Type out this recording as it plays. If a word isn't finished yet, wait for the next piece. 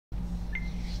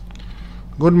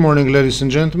Good morning, ladies and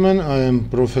gentlemen. I am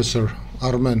Professor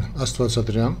Armen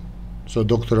Astvatsatryan, so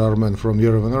Dr. Armen from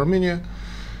Yerevan, Armenia.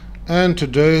 And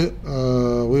today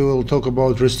we will talk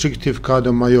about restrictive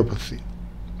cardiomyopathy.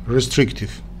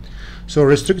 Restrictive. So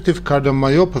restrictive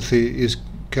cardiomyopathy is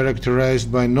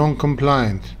characterized by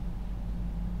non-compliant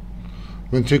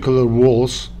ventricular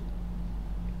walls,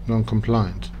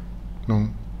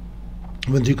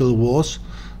 ventricular walls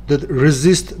that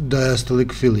resist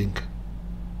diastolic filling.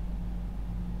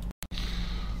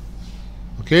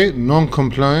 Okay,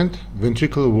 non-compliant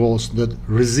ventricular walls that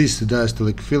resist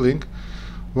diastolic filling.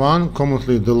 One,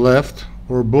 commonly the left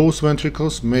or both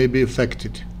ventricles may be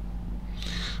affected.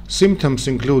 Symptoms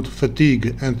include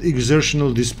fatigue and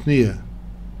exertional dyspnea.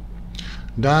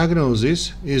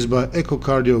 Diagnosis is by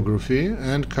echocardiography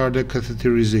and cardiac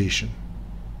catheterization.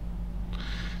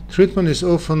 Treatment is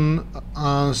often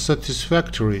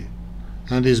unsatisfactory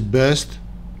and is best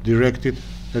directed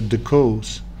at the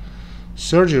cause.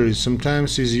 Surgery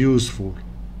sometimes is useful.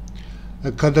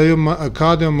 A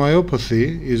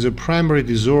cardiomyopathy is a primary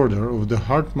disorder of the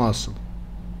heart muscle.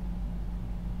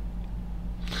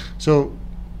 So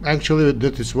actually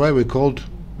that is why we called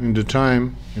in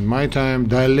my time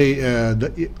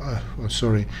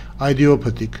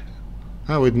idiopathic,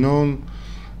 with known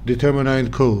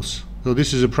determinate cause. So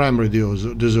this is a primary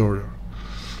disorder.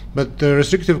 But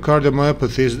restrictive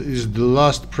cardiomyopathy is the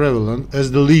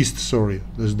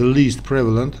least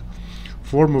prevalent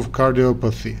form of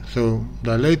cardiopathy. So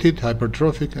dilated,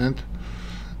 hypertrophic, and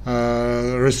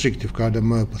restrictive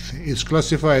cardiomyopathy. It's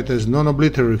classified as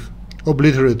non-obliterative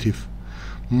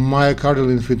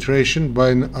myocardial infiltration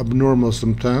by an abnormal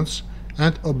substance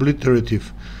and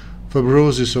obliterative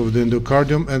fibrosis of the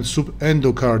endocardium and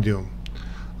subendocardium.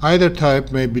 Either type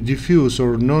may be diffuse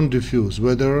or non-diffuse,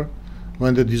 whether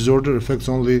when the disorder affects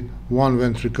only one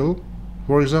ventricle,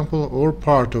 for example, or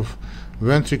part of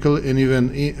ventricle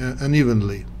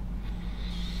unevenly.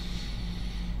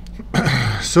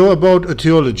 So about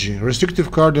etiology. Restrictive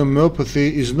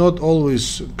cardiomyopathy is not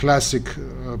always classic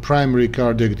primary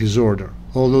cardiac disorder,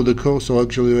 although the cause, so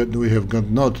actually we have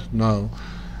got not now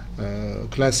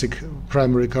classic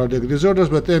primary cardiac disorders,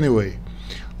 but anyway,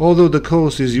 although the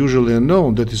cause is usually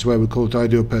unknown, that is why we call it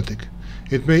idiopathic,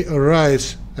 it may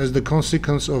arise as the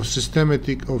consequence of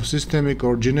systemic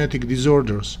or genetic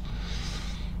disorders.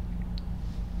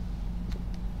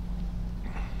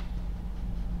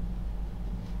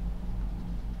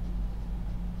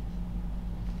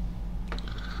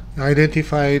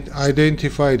 Identified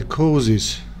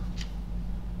causes.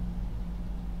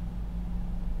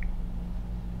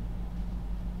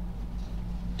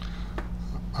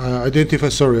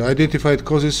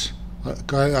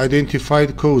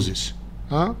 Identified causes.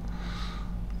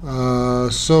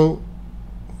 So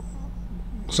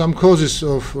some causes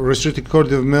of restrictive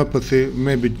cardiomyopathy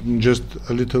may be just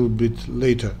a little bit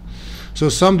later. So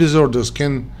some disorders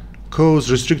can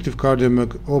cause restrictive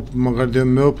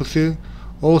cardiomyopathy,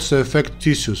 also affect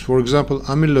tissues, for example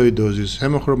amyloidosis,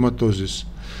 hemochromatosis.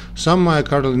 Some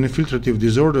myocardial infiltrative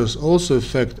disorders also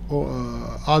affect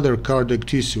other cardiac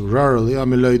tissue. Rarely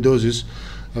amyloidosis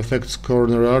affects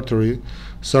coronary artery,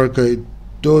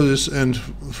 sarcoidosis, and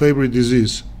Fabry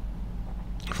disease.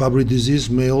 Fabry disease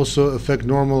may also affect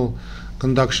normal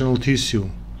conductional tissue.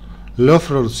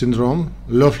 Loeffler syndrome,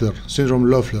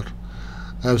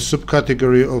 a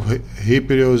subcategory of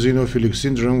hypereosinophilic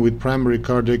syndrome with primary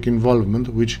cardiac involvement,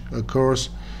 which occurs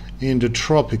in the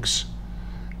tropics,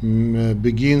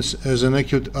 begins as an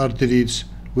acute arteritis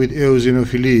with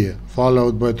eosinophilia,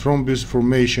 followed by thrombus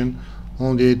formation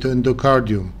on the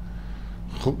endocardium,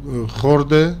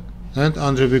 chorde and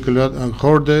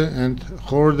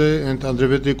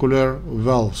androventricular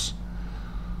valves,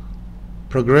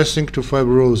 progressing to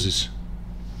fibrosis.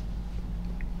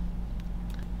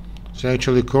 So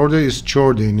actually chorde is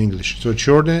chorde in English. So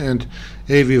chorde and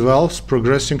AV valves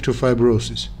progressing to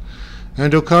fibrosis.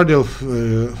 Endocardial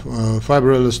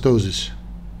fibroelastosis,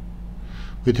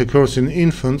 which occurs in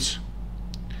infants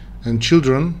and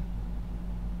children,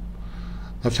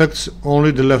 affects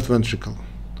only the left ventricle.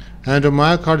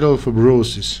 Endomyocardial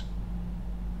fibrosis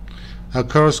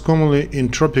occurs commonly in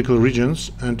tropical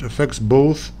regions and affects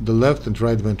both the left and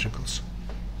right ventricles.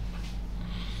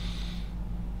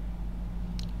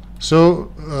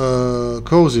 So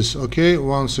causes,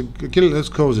 let's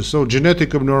causes. So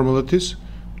genetic abnormalities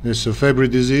is Fabry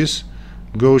disease,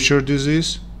 Gaucher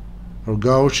disease,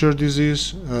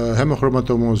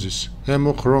 hemochromatosis,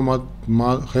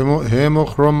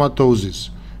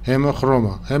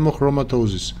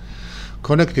 hemochromatosis,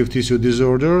 connective tissue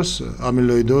disorders,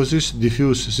 amyloidosis,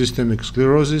 diffuse systemic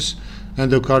sclerosis,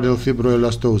 endocardial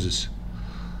fibroelastosis.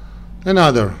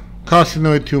 Another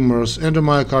carcinoid tumors,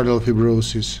 endomyocardial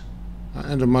fibrosis,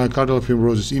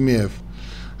 EMF,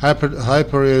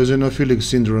 hypereosinophilic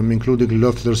syndrome, including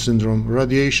Loeffler syndrome,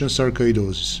 radiation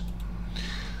sarcoidosis.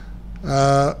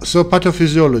 So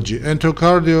pathophysiology,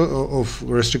 endocardial of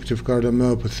restrictive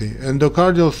cardiomyopathy,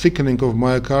 endocardial thickening of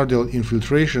myocardial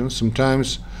infiltration,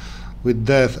 sometimes with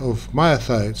death of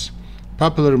myocytes,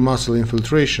 papillary muscle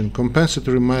infiltration,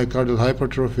 compensatory myocardial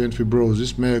hypertrophy and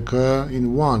fibrosis may occur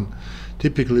in one,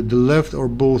 typically the left or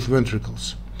both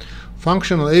ventricles.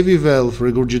 Functional AV valve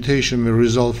regurgitation may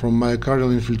result from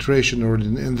myocardial infiltration or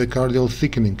endocardial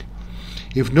thickening.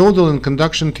 If nodal and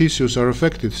conduction tissues are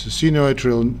affected,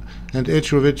 sinoatrial and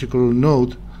atrioventricular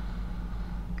node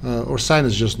or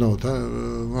sinus just node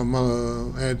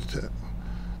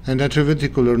and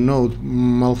atrioventricular node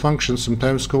malfunction,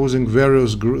 sometimes causing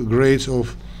various grades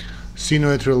of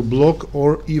sinoatrial block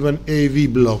or even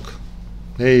AV block.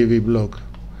 AV block.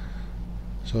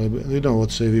 So you know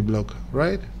what's AV block,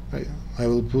 right? I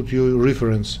will put you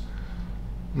reference.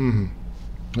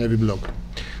 AV block.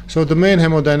 So the main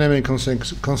hemodynamic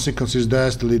consequence is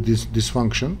diastolic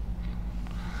dysfunction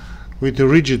with a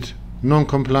rigid,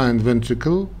 non-compliant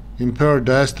ventricle, impaired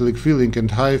diastolic filling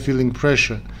and high filling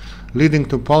pressure, leading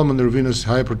to pulmonary venous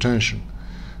hypertension.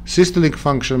 Systolic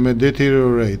function may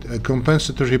deteriorate. A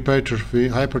compensatory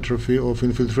hypertrophy of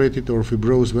infiltrated or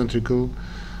fibrosed ventricle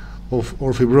or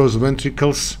fibrosed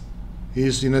ventricles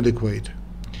is inadequate.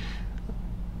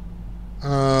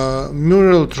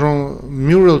 Mural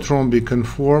thrombi can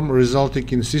form, resulting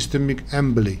in systemic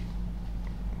emboli.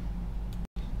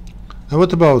 And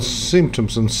what about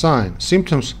symptoms and signs?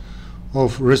 Symptoms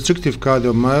of restrictive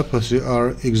cardiomyopathy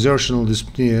are exertional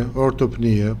dyspnea,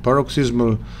 orthopnea,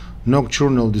 paroxysmal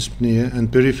nocturnal dyspnea,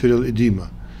 and peripheral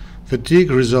edema. Fatigue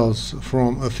results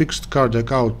from a fixed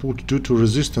cardiac output due to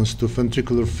resistance to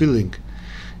ventricular filling.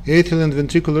 Atrial and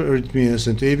ventricular arrhythmias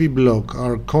and AV block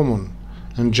are common.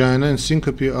 Angina and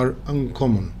syncope are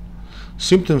uncommon.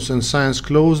 Symptoms and signs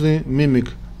closely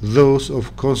mimic those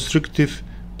of constrictive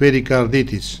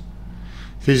pericarditis.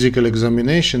 Physical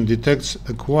examination detects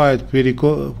a quiet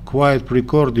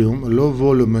pericardium, low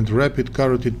volume and rapid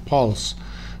carotid pulse,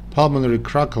 pulmonary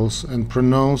crackles, and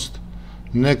pronounced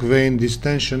neck vein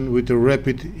distension with a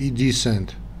rapid Y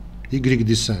descent.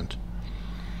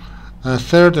 A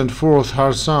third and fourth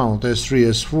heart sound, S3,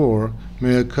 S4,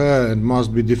 may occur and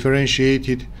must be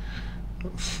differentiated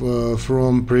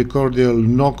from pericardial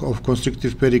knock of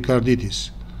constrictive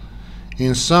pericarditis.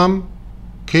 In some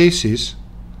cases,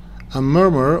 a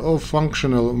murmur of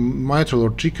functional mitral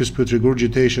or tricuspid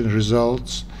regurgitation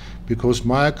results because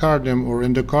myocardium or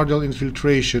endocardial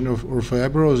infiltration or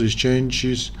fibrosis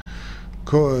changes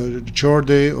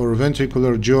chordae or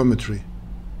ventricular geometry.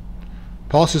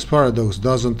 Pulsus paradox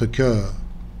doesn't occur.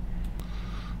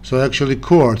 So actually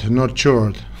chord, not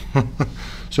chord.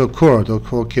 So chord,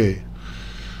 okay.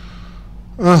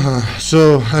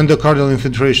 So endocardial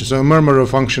infiltration. So a murmur of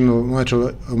functional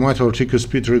mitral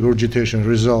tricuspid regurgitation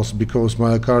results because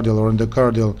myocardial or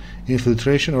endocardial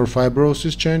infiltration or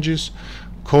fibrosis changes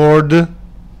chord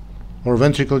or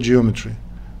ventricle geometry.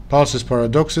 Pulsus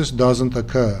paradoxus doesn't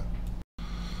occur.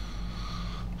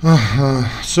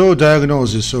 So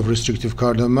diagnosis of restrictive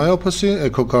cardiomyopathy,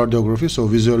 echocardiography, so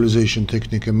visualization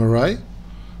technique MRI,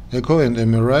 echo and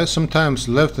MRI, sometimes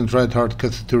left and right heart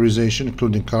catheterization,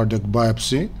 including cardiac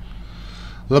biopsy,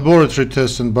 laboratory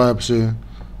tests and biopsy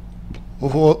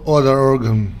of all other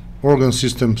organ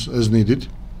systems as needed.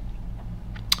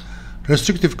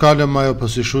 Restrictive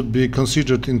cardiomyopathy should be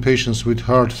considered in patients with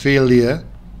heart failure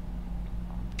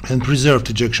and preserved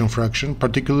ejection fraction,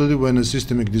 particularly when a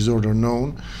systemic disorder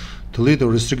known to lead to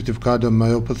restrictive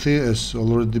cardiomyopathy has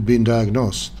already been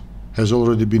diagnosed.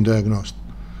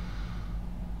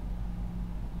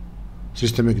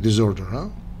 Systemic disorder,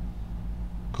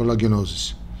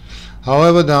 collagenoses.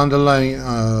 However, the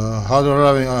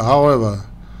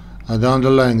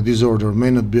underlying disorder may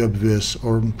not be obvious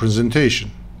on presentation.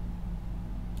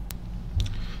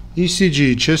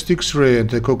 ECG, chest X-ray, and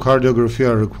echocardiography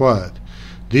are required.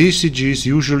 The ECG is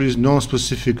usually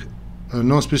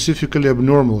non-specifically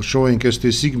abnormal, showing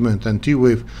ST segment and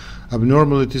T-wave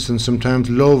abnormalities and sometimes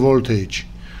low voltage.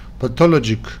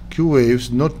 Pathologic Q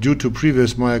waves not due to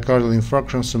previous myocardial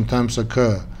infarction sometimes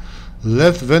occur.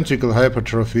 Left ventricle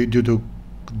hypertrophy due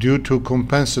to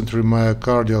compensatory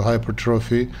myocardial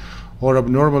hypertrophy or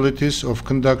abnormalities of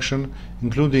conduction,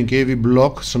 including AV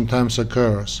block, sometimes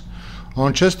occurs.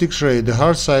 On chest X-ray, the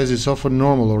heart size is often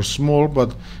normal or small,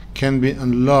 but can be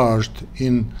enlarged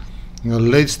in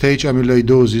late-stage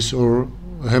amyloidosis or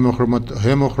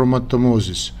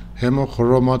hemochromatosis.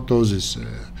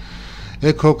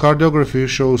 Echocardiography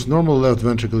shows normal left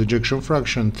ventricle ejection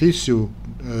fraction. Tissue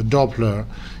Doppler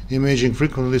imaging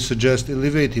frequently suggests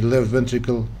elevated left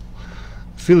ventricle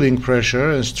filling pressure,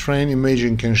 and strain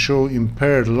imaging can show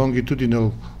impaired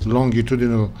longitudinal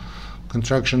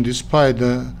contraction despite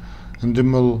the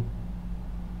endomal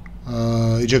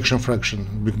ejection fraction,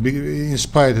 in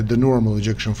spite of the normal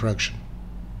ejection fraction.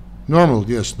 Normal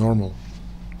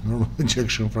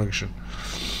ejection fraction.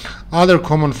 Other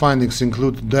common findings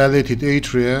include dilated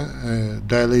atria,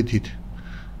 dilated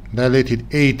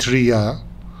atria,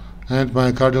 and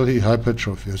myocardial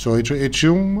hypertrophy. So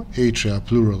atrium, atria,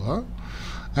 plural,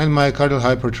 and myocardial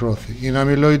hypertrophy. In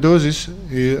amyloidosis,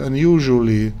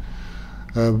 unusually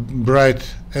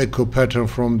bright echo pattern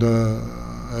from the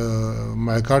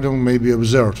myocardium may be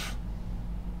observed.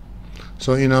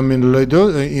 So in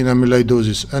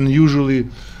amyloidosis, unusually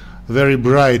very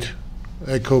bright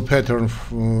echo pattern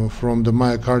from the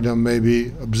myocardium may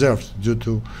be observed due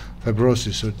to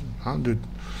fibrosis.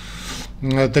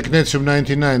 Technetium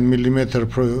 99 millimeter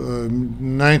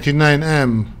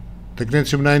 99M,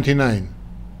 technetium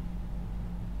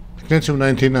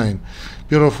 99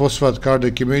 pyrophosphate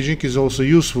cardiac imaging is also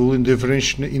useful in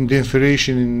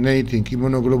differentiating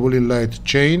immunoglobulin light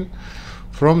chain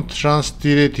from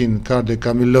transthyretin cardiac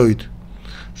amyloid.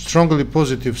 Strongly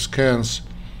positive scans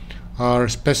are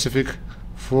specific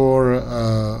for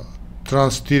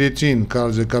transthyretin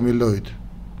cardiac amyloid.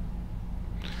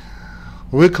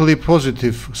 Weakly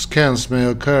positive scans may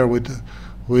occur with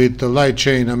the light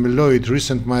chain amyloid,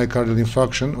 recent myocardial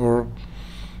infarction, or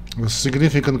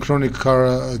significant chronic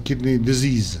kidney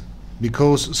disease.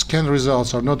 Because scan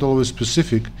results are not always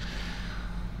specific,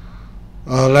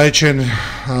 light chain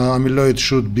amyloid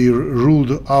should be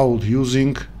ruled out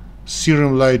using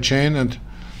serum light chain and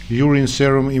urine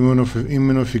serum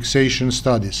immunofixation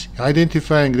studies.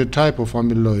 Identifying the type of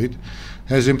amyloid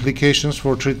has implications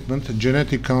for treatment,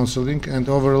 genetic counseling, and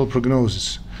overall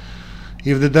prognosis.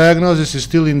 If the diagnosis is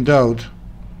still in doubt,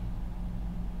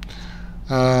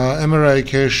 MRI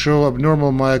can show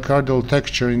abnormal myocardial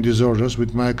texture in disorders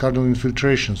with myocardial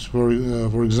infiltrations, for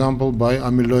example by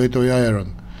amyloid or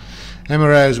iron.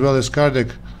 MRI as well as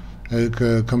cardiac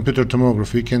computer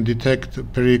tomography can detect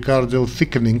pericardial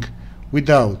thickening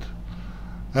without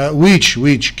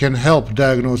which can help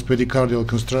diagnose pericardial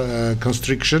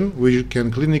constriction, which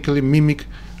can clinically mimic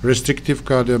restrictive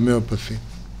cardiomyopathy.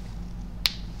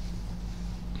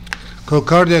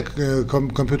 Cardiac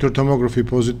computer tomography,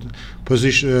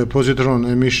 positron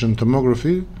emission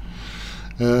tomography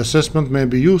assessment may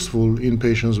be useful in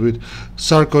patients with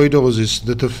sarcoidosis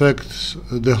that affects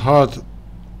the heart,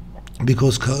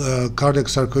 because cardiac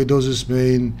sarcoidosis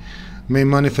may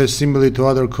manifest similarly to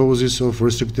other causes of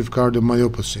restrictive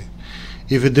cardiomyopathy.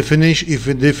 If a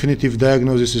definitive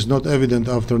diagnosis is not evident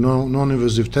after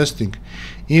non-invasive testing,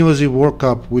 invasive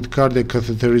workup with cardiac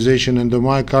catheterization and a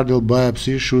myocardial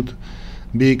biopsy should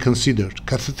be considered.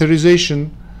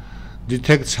 Catheterization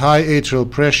detects high atrial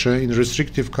pressure in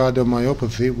restrictive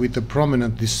cardiomyopathy with a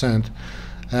prominent descent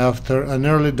after an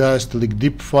early diastolic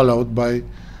dip followed by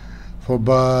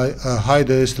a high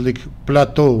diastolic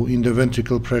plateau in the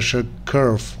ventricle pressure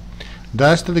curve.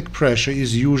 Diastolic pressure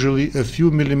is usually a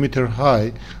few millimeters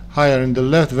higher in the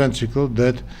left ventricle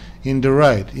than in the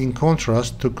right, in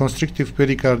contrast to constrictive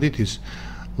pericarditis,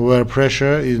 where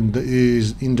pressure in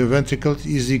the ventricle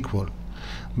is equal.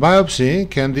 Biopsy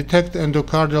can detect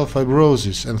endocardial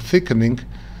fibrosis and thickening,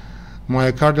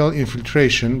 myocardial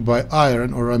infiltration by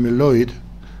iron or amyloid,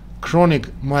 chronic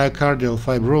myocardial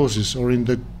fibrosis, or in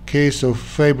the case of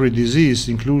Fabry disease,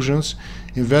 inclusions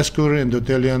in vascular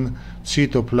endothelial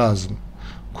cytoplasm.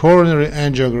 Coronary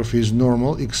angiography is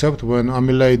normal except when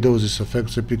amyloidosis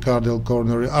affects epicardial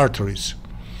coronary arteries.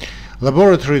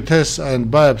 Laboratory tests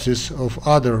and biopsies of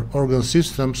other organ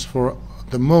systems for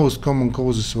the most common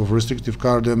causes of restrictive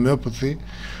cardiomyopathy,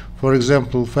 for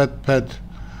example, fat PET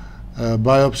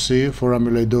biopsy for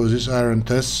amyloidosis, iron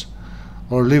tests,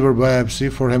 or liver biopsy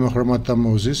for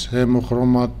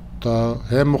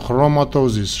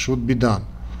hemochromatosis should be done.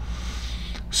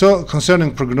 So,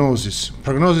 concerning prognosis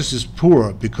is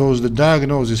poor because the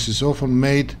diagnosis is often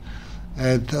made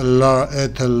at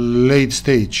a late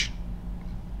stage.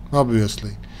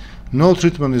 Obviously, no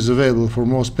treatment is available for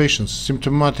most patients.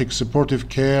 Symptomatic supportive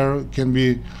care can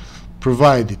be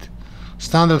provided.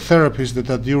 Standard therapies that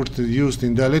are used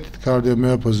in dilated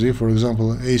cardiomyopathy, for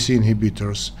example, AC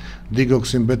inhibitors,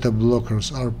 digoxin beta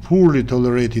blockers, are poorly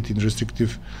tolerated in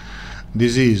restrictive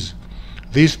disease.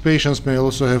 These patients may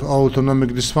also have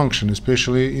autonomic dysfunction,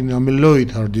 especially in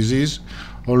amyloid heart disease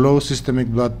or low systemic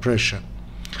blood pressure.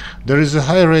 There is a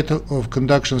high rate of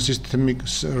conduction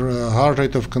heart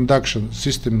rate of conduction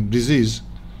system disease,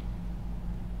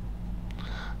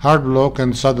 heart block,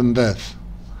 and sudden death.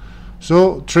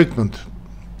 So treatment,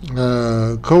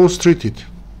 cause treated,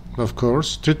 of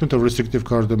course, treatment of restrictive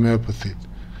cardiomyopathy,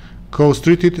 cause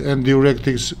treated and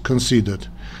diuretics considered.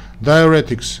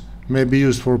 Diuretics may be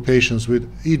used for patients with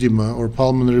edema or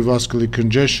pulmonary vascular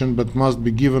congestion, but must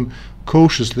be given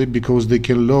cautiously because they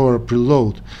can lower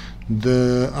preload.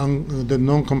 The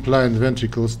non-compliant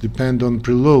ventricles depend on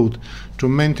preload to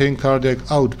maintain cardiac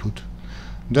output.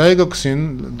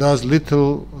 Digoxin does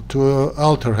little to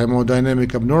alter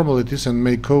hemodynamic abnormalities and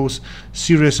may cause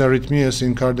serious arrhythmias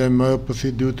in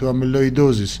cardiomyopathy due to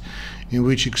amyloidosis, in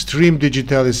which extreme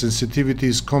digital sensitivity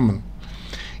is common.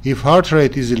 If heart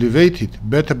rate is elevated,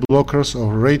 beta blockers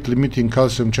or rate-limiting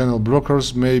calcium channel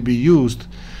blockers may be used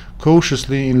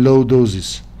cautiously in low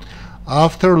doses.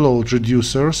 Afterload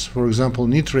reducers, for example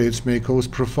nitrates, may cause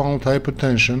profound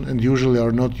hypotension and usually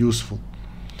are not useful.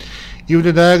 If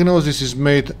the diagnosis is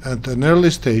made at an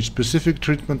early stage, specific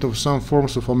treatment of some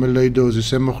forms of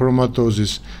amyloidosis,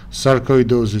 hemochromatosis,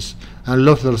 sarcoidosis, and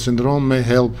Loeffler syndrome may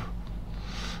help.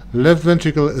 Left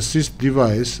ventricle assist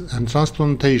device and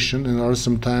transplantation are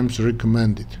sometimes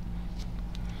recommended.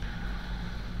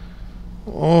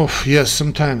 Oh, yes,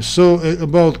 sometimes. So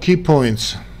about key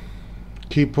points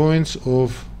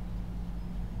of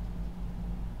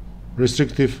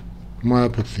restrictive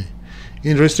myopathy.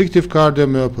 In restrictive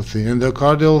cardiomyopathy,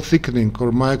 endocardial thickening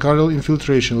or myocardial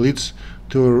infiltration leads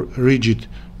to a rigid,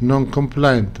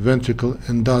 non-compliant ventricle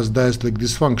and thus diastolic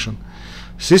dysfunction.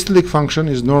 Systolic function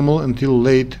is normal until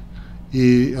late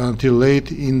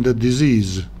in the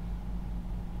disease.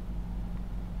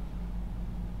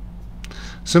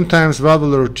 Sometimes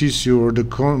valvular tissue or the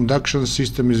conduction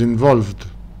system is involved,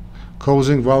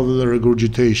 causing valvular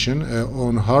regurgitation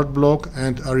on heart block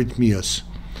and arrhythmias.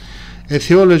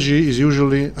 Etiology is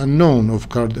usually unknown of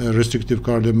restrictive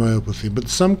cardiomyopathy, but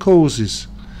some cases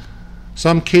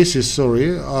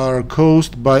are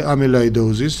caused by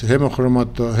amyloidosis,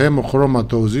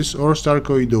 hemochromatosis, or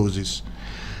sarcoidosis.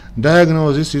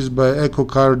 Diagnosis is by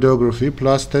echocardiography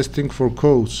plus testing for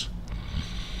cause.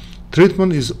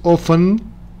 Treatment is often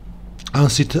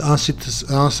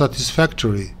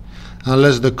unsatisfactory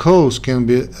unless the cause can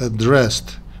be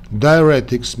addressed.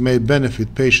 Diuretics may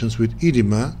benefit patients with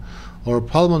edema or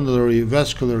pulmonary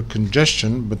vascular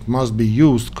congestion, but must be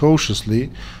used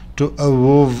cautiously to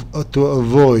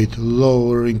avoid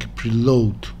lowering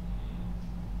preload.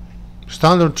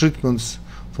 Standard treatments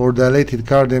for dilated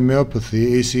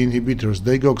cardiomyopathy, AC inhibitors,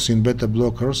 digoxin, beta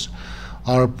blockers,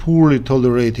 are poorly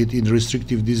tolerated in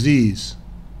restrictive disease.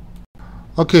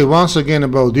 Okay, once again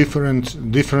about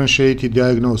differentiated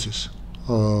diagnosis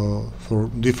for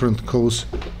different cause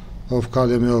of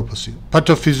cardiomyopathy.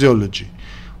 Pathophysiology.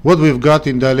 What we've got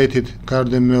in dilated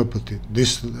cardiomyopathy,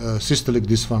 this systolic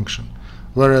dysfunction,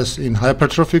 whereas in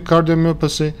hypertrophic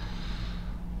cardiomyopathy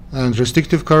and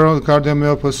restrictive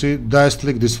cardiomyopathy,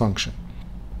 diastolic dysfunction.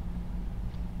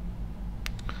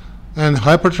 And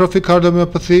hypertrophic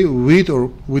cardiomyopathy with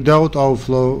or without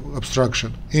outflow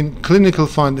obstruction. In clinical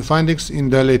findings in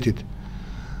dilated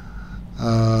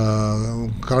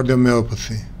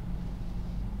cardiomyopathy.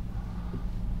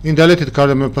 In dilated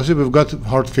cardiomyopathy, we've got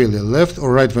heart failure, left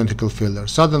or right ventricle failure,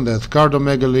 sudden death,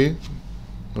 cardiomegaly,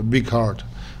 a big heart,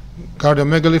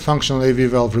 cardiomegaly, functional AV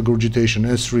valve regurgitation,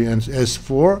 S3 and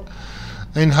S4.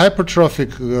 In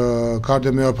hypertrophic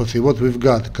cardiomyopathy, what we've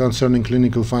got concerning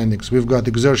clinical findings, we've got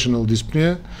exertional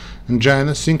dyspnea,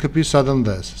 angina, syncope, sudden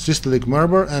death, systolic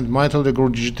murmur, and mitral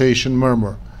regurgitation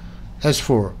murmur,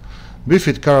 S4.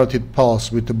 Bifid carotid pulse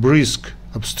with a brisk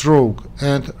upstroke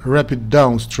and rapid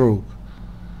downstroke.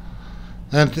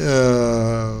 And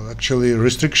actually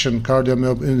restrictive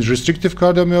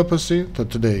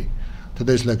cardiomyopathy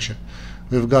today's lecture.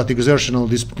 We've got exertional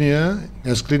dyspnea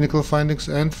as clinical findings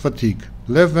and fatigue.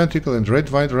 Left ventricle and right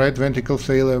ventricle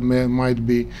failure might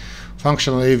be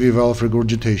functional AV valve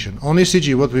regurgitation. On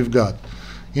ECG, what we've got?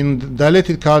 In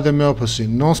dilated cardiomyopathy,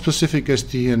 non-specific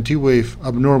ST and T wave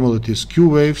abnormalities, Q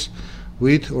waves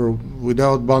with or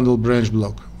without bundle branch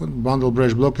block. Bundle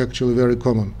branch block actually very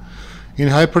common. In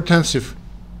hypertensive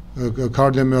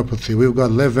cardiomyopathy, we've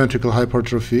got left ventricle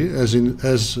hypertrophy as in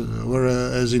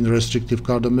restrictive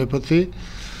cardiomyopathy.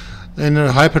 In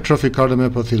hypertrophic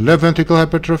cardiomyopathy, left ventricle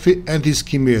hypertrophy and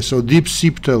ischemia, so deep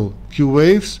septal Q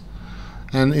waves,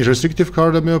 and in restrictive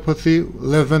cardiomyopathy,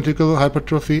 left ventricle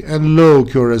hypertrophy and low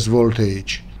QRS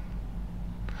voltage.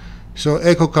 So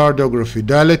echocardiography,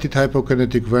 dilated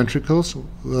hypokinetic ventricles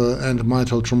and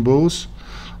mitral thrombose,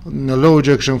 low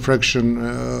ejection fraction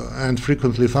and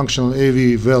frequently functional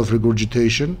AV valve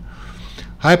regurgitation.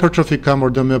 Hypertrophic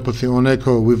cardiomyopathy on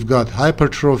echo, we've got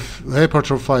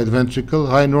hypertrophied ventricle,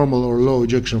 high normal or low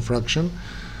ejection fraction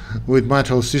with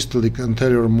mitral systolic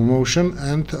anterior motion,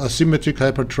 and asymmetric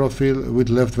hypertrophy with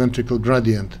left ventricle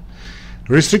gradient.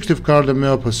 Restrictive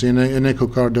cardiomyopathy in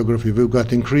echocardiography, we've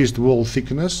got increased wall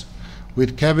thickness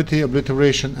with cavity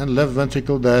obliteration and left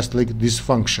ventricle diastolic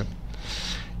dysfunction.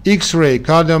 X-ray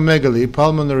cardiomegaly,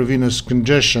 pulmonary venous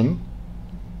congestion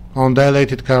on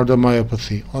dilated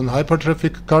cardiomyopathy. On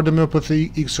hypertrophic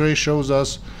cardiomyopathy, X-ray shows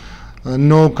us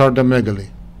no cardiomegaly,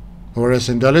 whereas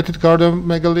in dilated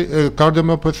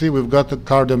cardiomyopathy, we've got the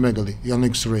cardiomegaly on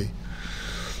X-ray.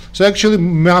 So actually,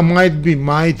 might be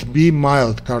mild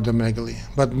cardiomegaly,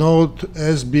 but not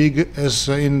as big as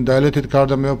in dilated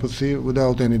cardiomyopathy,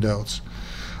 without any doubts.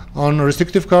 On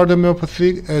restrictive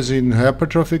cardiomyopathy, as in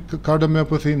hypertrophic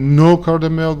cardiomyopathy, no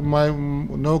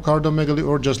cardiomegaly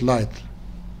or just light.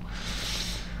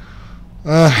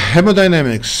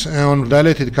 Hemodynamics on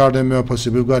dilated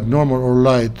cardiomyopathy, we've got normal or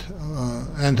light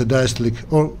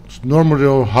end-diastolic, or normal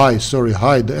or high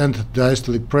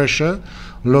end-diastolic pressure,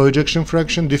 low ejection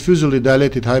fraction, diffusely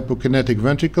dilated hypokinetic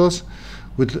ventricles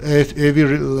with AV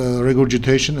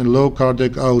regurgitation and low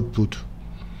cardiac output.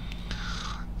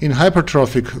 In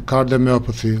hypertrophic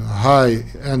cardiomyopathy, high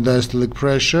end-diastolic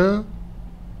pressure,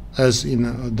 as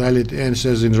in dilated and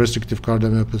as in restrictive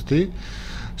cardiomyopathy.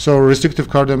 So restrictive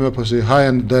cardiomyopathy, high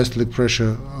end-diastolic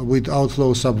pressure with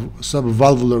outflow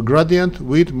subvalvular gradient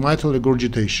with mitral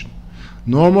regurgitation,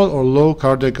 normal or low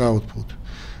cardiac output.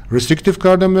 Restrictive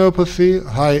cardiomyopathy,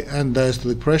 high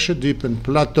end-diastolic pressure, deep and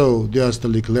plateau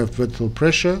diastolic left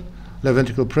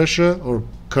ventricle pressure or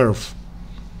curve.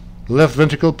 Left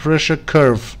ventricle pressure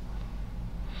curve.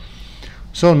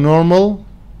 So normal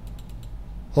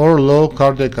or low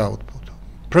cardiac output.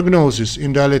 Prognosis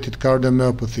in dilated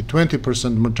cardiomyopathy,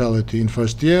 20% mortality in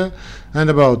first year and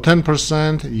about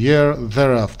 10% year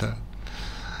thereafter.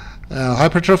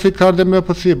 Hypertrophic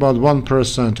cardiomyopathy, about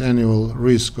 1% annual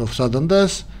risk of sudden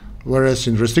death, whereas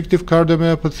in restrictive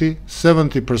cardiomyopathy,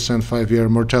 70% 5-year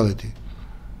mortality.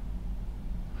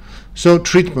 So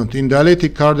treatment in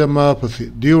dilated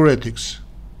cardiomyopathy, diuretics,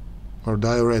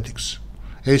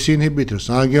 AC inhibitors,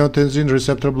 angiotensin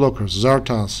receptor blockers,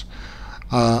 Zartans,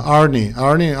 ARNI,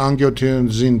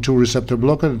 angiotensin 2 receptor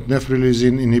blocker,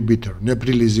 neprilysin inhibitor,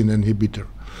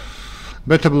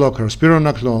 beta blocker,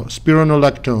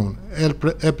 spironolactone,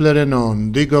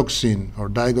 eplerenone, digoxin,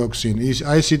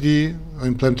 ICD,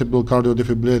 implantable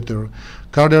cardiodefibrillator,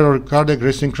 cardiac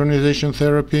resynchronization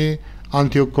therapy,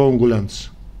 anticoagulants.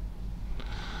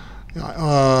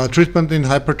 Treatment in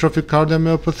hypertrophic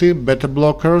cardiomyopathy, beta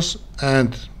blockers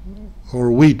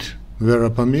or with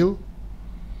verapamil,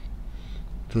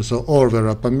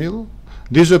 verapamil,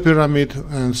 disopyramid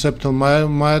and septal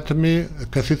myotomy,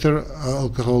 catheter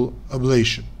alcohol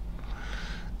ablation.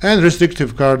 And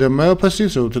restrictive cardiomyopathy,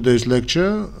 so today's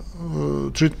lecture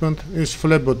treatment is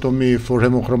phlebotomy for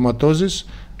hemochromatosis,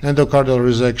 endocardial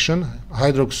resection,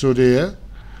 hydroxyurea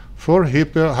for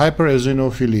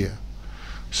hypereosinophilia.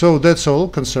 So that's all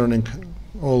concerning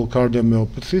all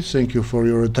cardiomyopathy. Thank you for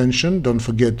your attention. Don't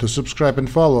forget to subscribe and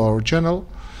follow our channel,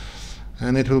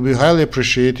 and it will be highly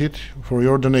appreciated for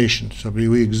your donations. So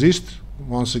we exist,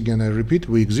 once again I repeat,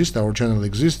 we exist, our channel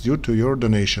exists due to your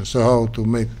donations. So how to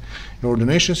make your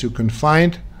donations you can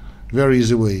find very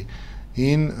easy way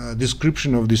in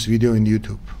description of this video in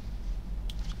YouTube.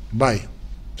 Bye.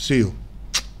 See you.